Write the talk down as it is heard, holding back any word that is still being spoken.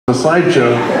the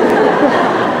slideshow.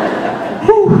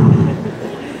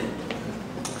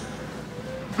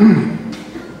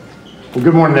 Well,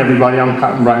 good morning, everybody. I'm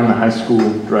Cotton Bryan, the high school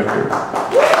director.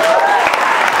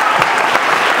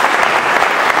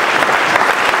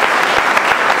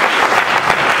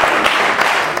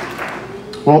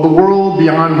 Well, the world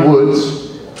beyond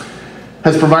woods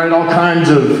has provided all kinds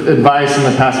of advice in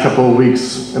the past couple of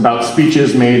weeks about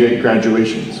speeches made at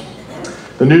graduations.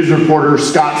 The news reporter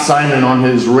Scott Simon on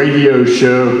his radio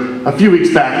show a few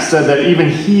weeks back said that even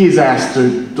he is asked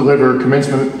to deliver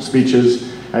commencement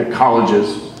speeches at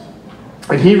colleges.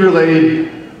 And he relayed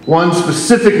one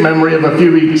specific memory of a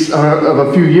few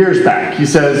years back. He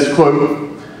says,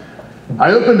 quote,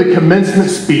 "I opened a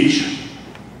commencement speech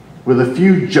with a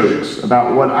few jokes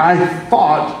about what I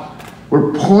thought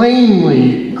were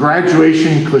plainly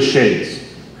graduation cliches,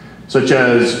 such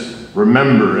as,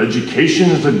 remember,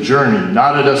 education is a journey,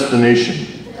 not a destination.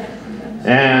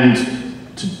 And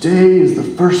today is the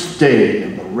first day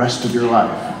of the rest of your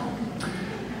life."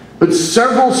 But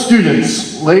several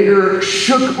students later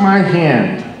shook my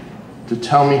hand to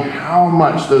tell me how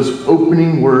much those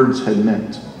opening words had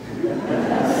meant.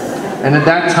 And at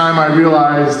that time I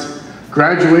realized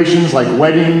graduations like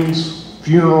weddings,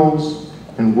 funerals,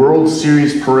 and World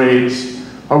Series parades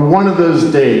are one of those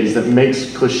days that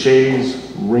makes cliches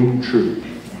ring true.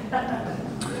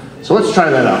 So let's try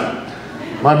that out.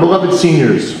 My beloved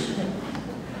seniors,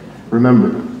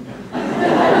 remember,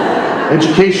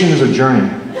 education is a journey,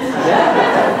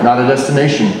 not a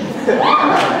destination.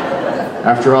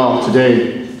 After all,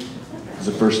 today is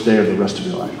the first day of the rest of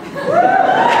your life.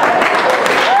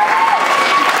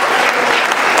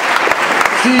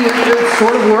 See, it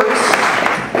sort of works,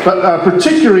 but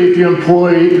particularly if you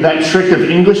employ that trick of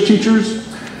English teachers,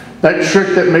 that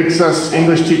trick that makes us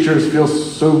English teachers feel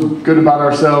so good about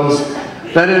ourselves.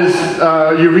 That is,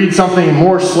 you read something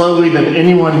more slowly than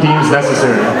anyone deems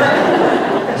necessary.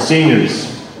 Seniors,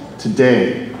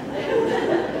 today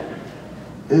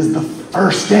is the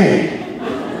first day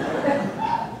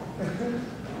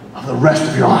of the rest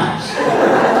of your lives.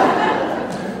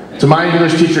 To my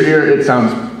English teacher ear, it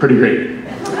sounds pretty great.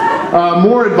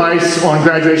 More advice on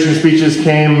graduation speeches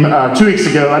came 2 weeks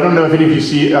ago. I don't know if any of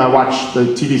you watch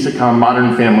the TV sitcom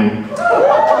Modern Family,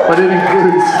 but it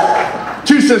includes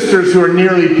two sisters who are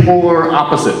nearly polar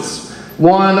opposites.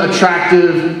 One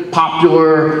attractive,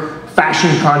 popular,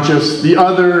 fashion conscious. The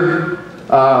other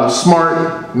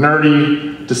smart,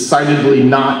 nerdy, decidedly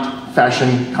not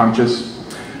fashion conscious.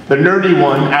 The nerdy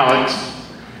one, Alex,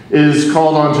 is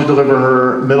called on to deliver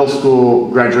her middle school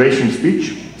graduation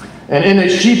speech. And in it,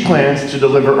 she plans to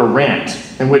deliver a rant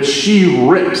in which she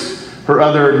rips her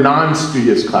other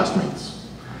non-studious classmates.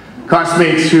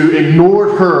 Classmates who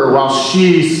ignored her while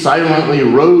she silently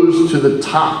rose to the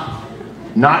top,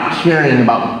 not caring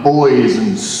about boys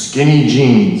and skinny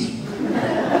jeans.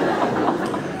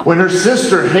 When her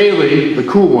sister, Haley, the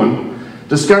cool one,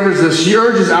 discovers this, she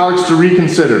urges Alex to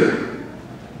reconsider,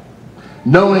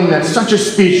 knowing that such a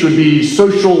speech would be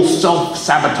social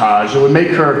self-sabotage and would make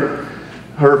her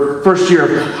first year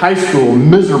of high school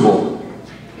miserable.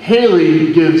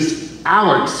 Haley gives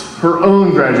Alex her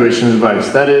own graduation advice,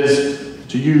 that is,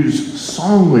 to use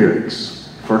song lyrics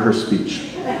for her speech.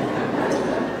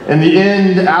 In the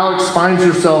end, Alex finds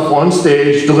herself on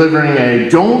stage delivering a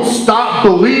 "Don't stop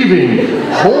believing,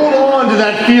 hold on to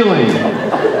that feeling,"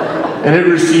 and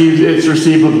it's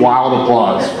received with wild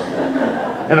applause.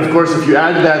 And of course, if you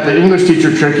add to that the English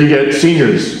teacher trick, you get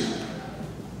seniors.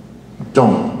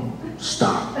 Don't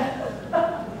stop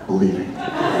believing.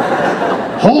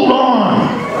 Hold on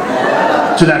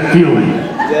to that feeling.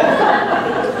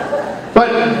 But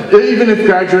even if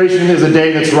graduation is a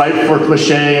day that's ripe for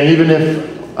cliche, and even if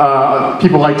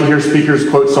people like to hear speakers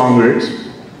quote song lyrics,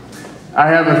 I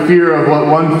have a fear of what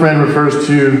one friend refers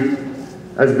to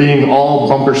as being all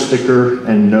bumper sticker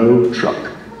and no truck.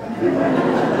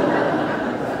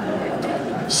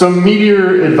 Some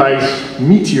meteor advice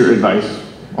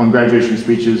on graduation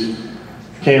speeches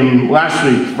came last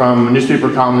week from newspaper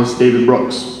columnist David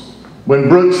Brooks. When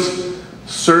Brooks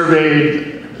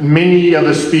surveyed many of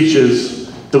the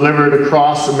speeches delivered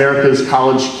across America's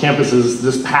college campuses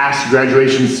this past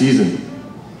graduation season,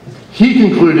 he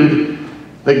concluded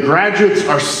that graduates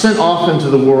are sent off into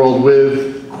the world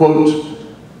with, quote,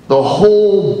 "the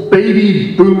whole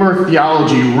baby boomer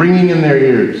theology ringing in their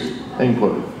ears," end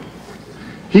quote.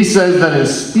 He says that in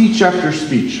speech after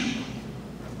speech,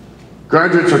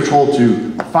 graduates are told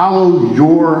to follow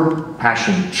your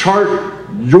passion, chart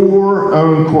your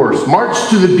own course, march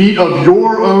to the beat of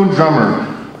your own drummer,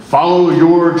 follow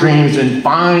your dreams, and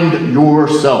find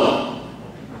yourself.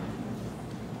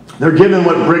 They're given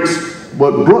what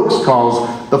what Brooks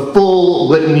calls the full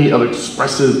litany of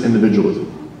expressive individualism.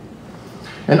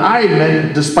 And I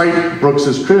admit, despite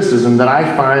Brooks's criticism, that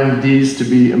I find these to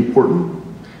be important,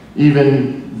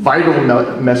 even vital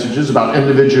messages about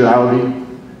individuality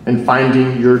and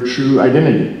finding your true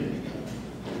identity.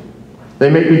 They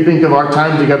make me think of our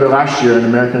time together last year in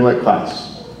American Lit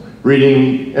class,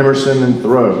 reading Emerson and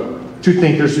Thoreau, two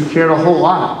thinkers who cared a whole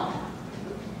lot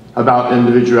about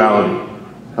individuality,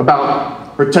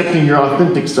 about protecting your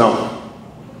authentic self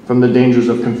from the dangers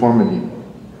of conformity.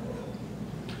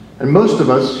 And most of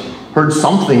us heard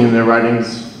something in their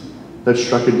writings that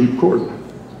struck a deep chord.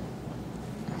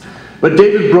 But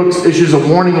David Brooks issues a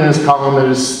warning in his column that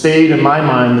has stayed in my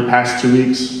mind the past 2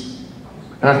 weeks,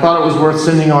 and I thought it was worth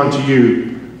sending on to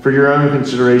you for your own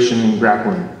consideration and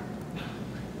grappling.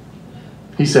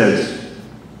 He says,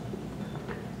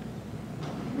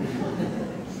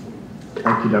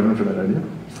 thank you, Devin, for that idea.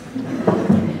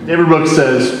 David Brooks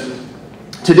says,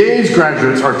 today's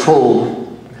graduates are told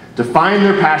to find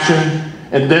their passion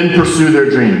and then pursue their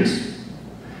dreams.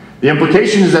 The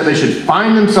implication is that they should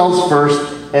find themselves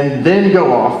first and then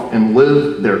go off and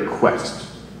live their quest.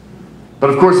 But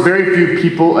of course, very few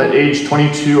people at age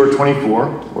 22 or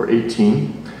 24 or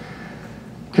 18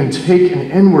 can take an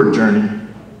inward journey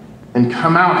and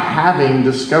come out having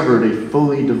discovered a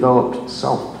fully developed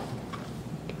self.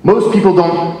 Most people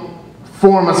don't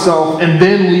form a self and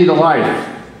then lead a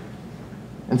life.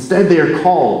 Instead, they are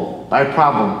called by a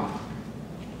problem,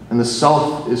 and the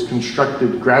self is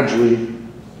constructed gradually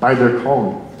by their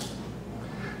calling.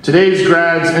 Today's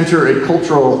grads enter a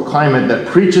cultural climate that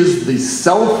preaches the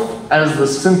self as the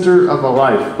center of a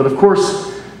life. But of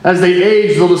course, as they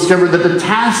age, they'll discover that the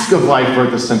tasks of life are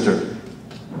at the center.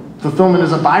 Fulfillment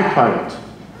is a byproduct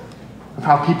of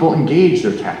how people engage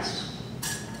their tasks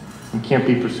and can't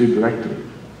be pursued directly.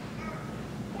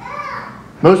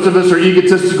 Most of us are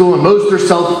egotistical and most are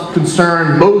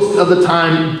self-concerned most of the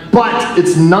time, but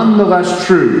it's nonetheless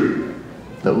true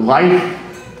that life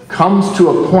comes to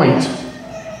a point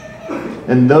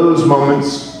in those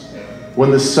moments when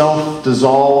the self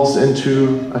dissolves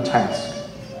into a task.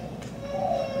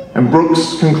 And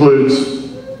Brooks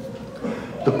concludes,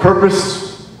 the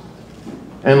purpose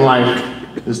in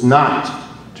life is not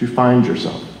to find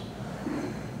yourself,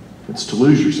 it's to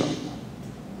lose yourself.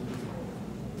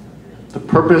 The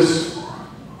purpose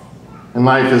in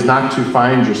life is not to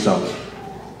find yourself,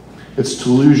 it's to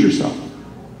lose yourself.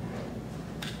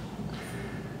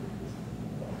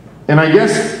 And I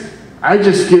guess I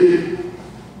just get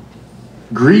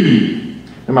greedy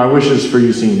in my wishes for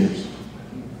you seniors.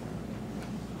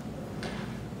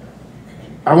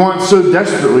 I want so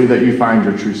desperately that you find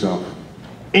your true self.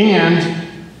 And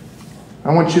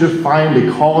I want you to find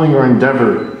a calling or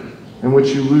endeavor in which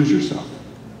you lose yourself.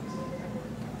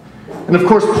 And of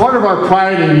course, part of our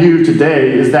pride in you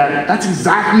today is that that's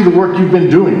exactly the work you've been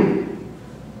doing.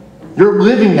 You're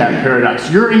living that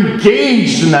paradox. You're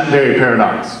engaged in that very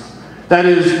paradox. That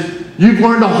is, you've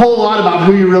learned a whole lot about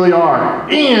who you really are,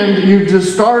 and you've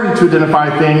just started to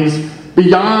identify things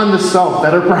beyond the self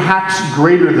that are perhaps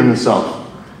greater than the self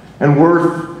and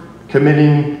worth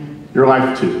committing your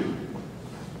life to.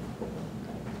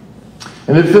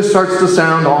 And if this starts to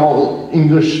sound all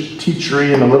English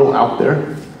teachery and a little out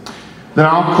there, then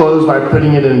I'll close by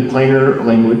putting it in plainer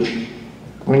language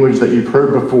that you've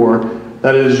heard before.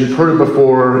 That is, you've heard it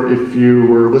before if you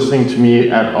were listening to me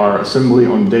at our assembly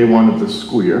on day one of the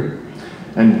school year.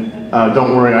 And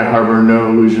don't worry, I harbor no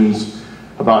illusions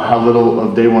about how little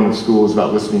of day one of school is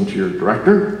about listening to your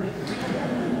director.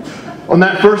 On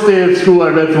that first day of school, I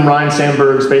read from Ryan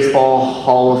Sandberg's Baseball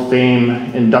Hall of Fame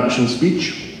induction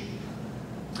speech.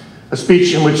 A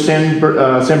speech in which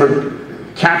Sandberg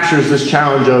captures this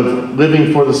challenge of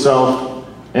living for the self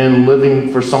and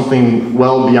living for something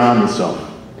well beyond the self.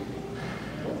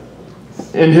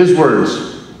 In his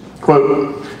words,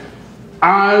 quote,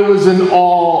 "I was in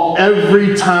awe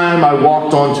every time I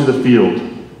walked onto the field.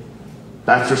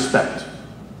 That's respect.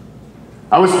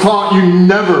 I was taught you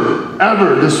never,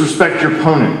 ever disrespect your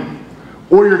opponent,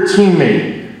 or your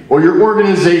teammate, or your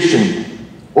organization,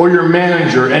 or your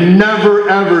manager, and never,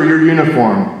 ever your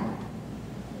uniform.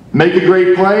 Make a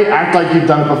great play, act like you've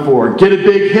done it before. Get a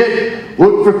big hit,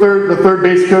 look for the third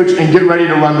base coach, and get ready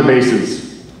to run the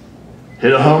bases.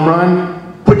 Hit a home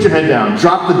run, put your head down,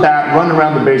 drop the bat, run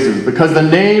around the bases, because the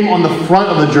name on the front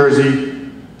of the jersey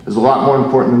is a lot more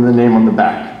important than the name on the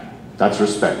back. That's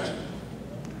respect.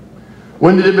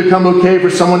 When did it become okay for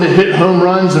someone to hit home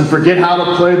runs and forget how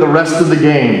to play the rest of the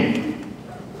game?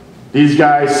 These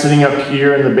guys sitting up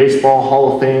here in the Baseball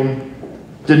Hall of Fame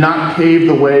did not pave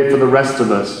the way for the rest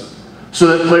of us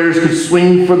so that players could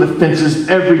swing for the fences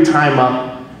every time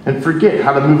up and forget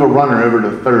how to move a runner over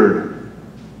to third.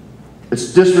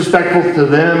 It's disrespectful to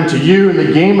them, to you, in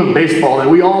the game of baseball that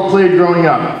we all played growing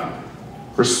up.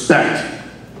 Respect.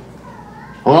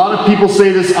 A lot of people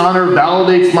say this honor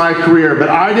validates my career, but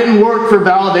I didn't work for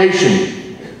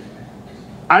validation.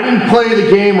 I didn't play the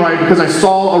game right because I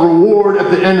saw a reward at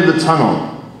the end of the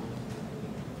tunnel.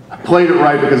 I played it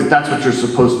right because that's what you're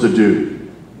supposed to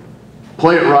do.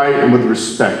 Play it right and with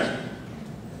respect.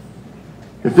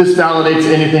 If this validates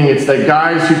anything, it's that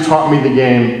guys who taught me the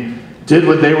game did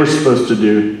what they were supposed to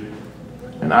do,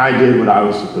 and I did what I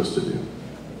was supposed to do.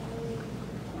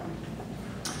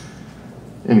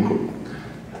 End quote.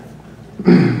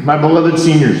 My beloved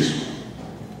seniors,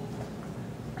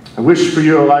 I wish for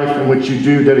you a life in which you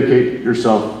do dedicate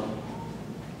yourself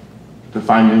to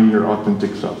finding your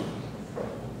authentic self.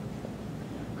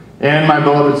 And my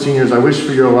beloved seniors, I wish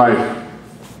for your life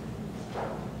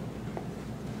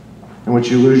in which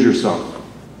you lose yourself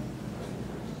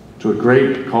to a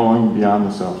great calling beyond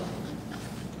the self.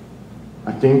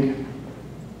 I think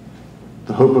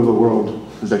the hope of the world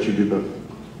is that you do both.